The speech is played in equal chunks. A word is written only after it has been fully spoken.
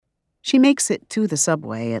She makes it to the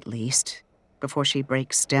subway, at least, before she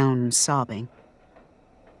breaks down sobbing.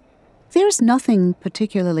 There's nothing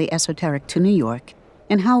particularly esoteric to New York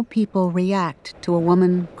in how people react to a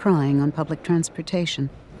woman crying on public transportation,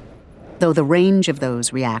 though the range of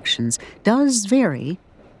those reactions does vary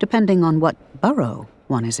depending on what borough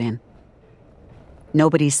one is in.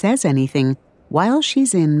 Nobody says anything while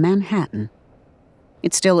she's in Manhattan.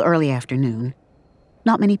 It's still early afternoon.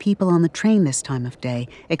 Not many people on the train this time of day,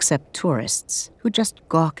 except tourists who just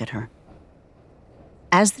gawk at her.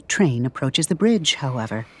 As the train approaches the bridge,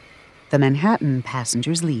 however, the Manhattan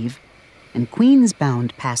passengers leave, and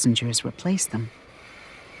Queens-bound passengers replace them.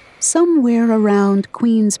 Somewhere around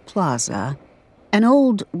Queens Plaza, an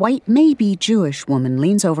old, white, maybe Jewish woman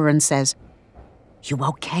leans over and says, "You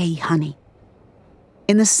okay, honey?"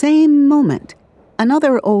 In the same moment,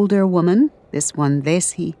 another older woman, this one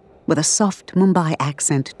Desi, with a soft Mumbai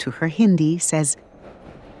accent to her Hindi, says,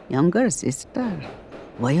 "Younger sister,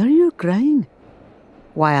 why are you crying?"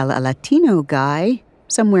 While a Latino guy,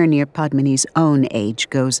 somewhere near Padmini's own age,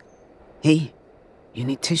 goes, "Hey, you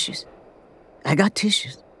need tissues? I got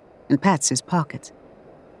tissues," and pats his pockets.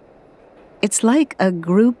 It's like a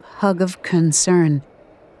group hug of concern,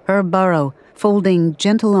 her borough folding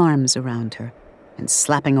gentle arms around her and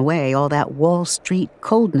slapping away all that Wall Street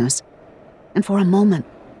coldness. And for a moment,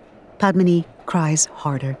 Padmini cries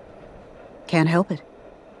harder. Can't help it.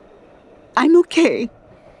 "I'm okay,"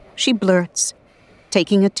 she blurts,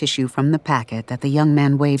 taking a tissue from the packet that the young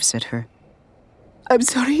man waves at her. "I'm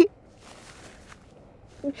sorry.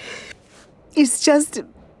 It's just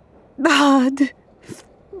hard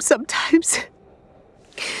sometimes.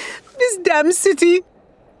 This damn city."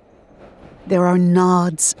 There are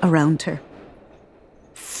nods around her.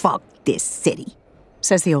 "Fuck this city,"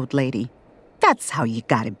 says the old lady. "That's how you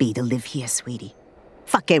gotta be to live here, sweetie.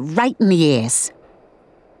 Fuck it right in the ass."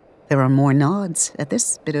 There are more nods at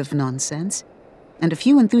this bit of nonsense, and a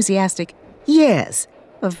few enthusiastic yes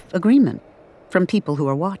of agreement from people who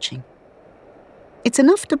are watching. It's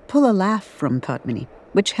enough to pull a laugh from Padmini,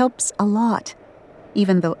 which helps a lot,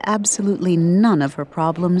 even though absolutely none of her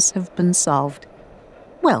problems have been solved.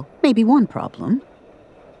 Well, maybe one problem.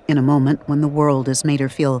 In a moment when the world has made her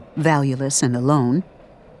feel valueless and alone,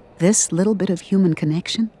 this little bit of human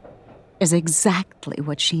connection is exactly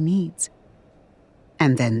what she needs.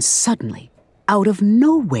 And then suddenly, out of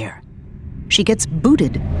nowhere, she gets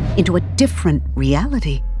booted into a different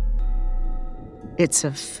reality. It's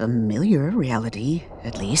a familiar reality,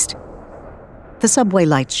 at least. The subway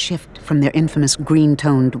lights shift from their infamous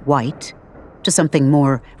green-toned white to something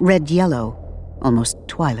more red-yellow, almost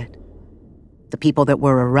twilight. The people that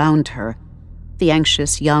were around her, the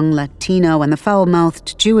anxious young Latino and the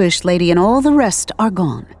foul-mouthed Jewish lady and all the rest are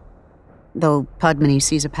gone, though Padmini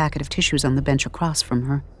sees a packet of tissues on the bench across from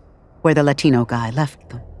her, where the Latino guy left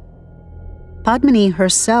them. Padmini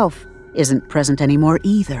herself isn't present anymore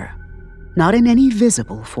either, not in any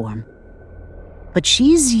visible form. But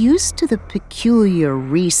she's used to the peculiar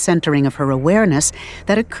recentering of her awareness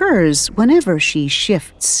that occurs whenever she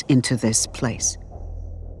shifts into this place.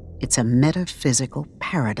 It's a metaphysical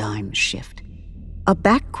paradigm shift, a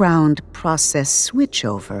background process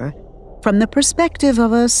switchover from the perspective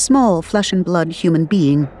of a small flesh-and-blood human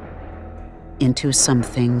being into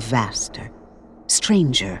something vaster,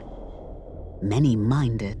 stranger,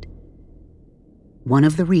 many-minded. One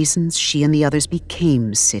of the reasons she and the others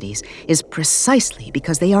became cities is precisely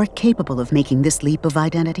because they are capable of making this leap of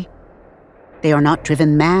identity. They are not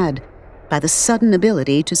driven mad by the sudden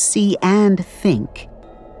ability to see and think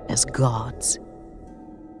as gods.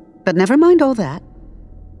 But never mind all that.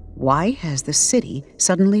 Why has the city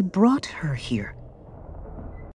suddenly brought her here?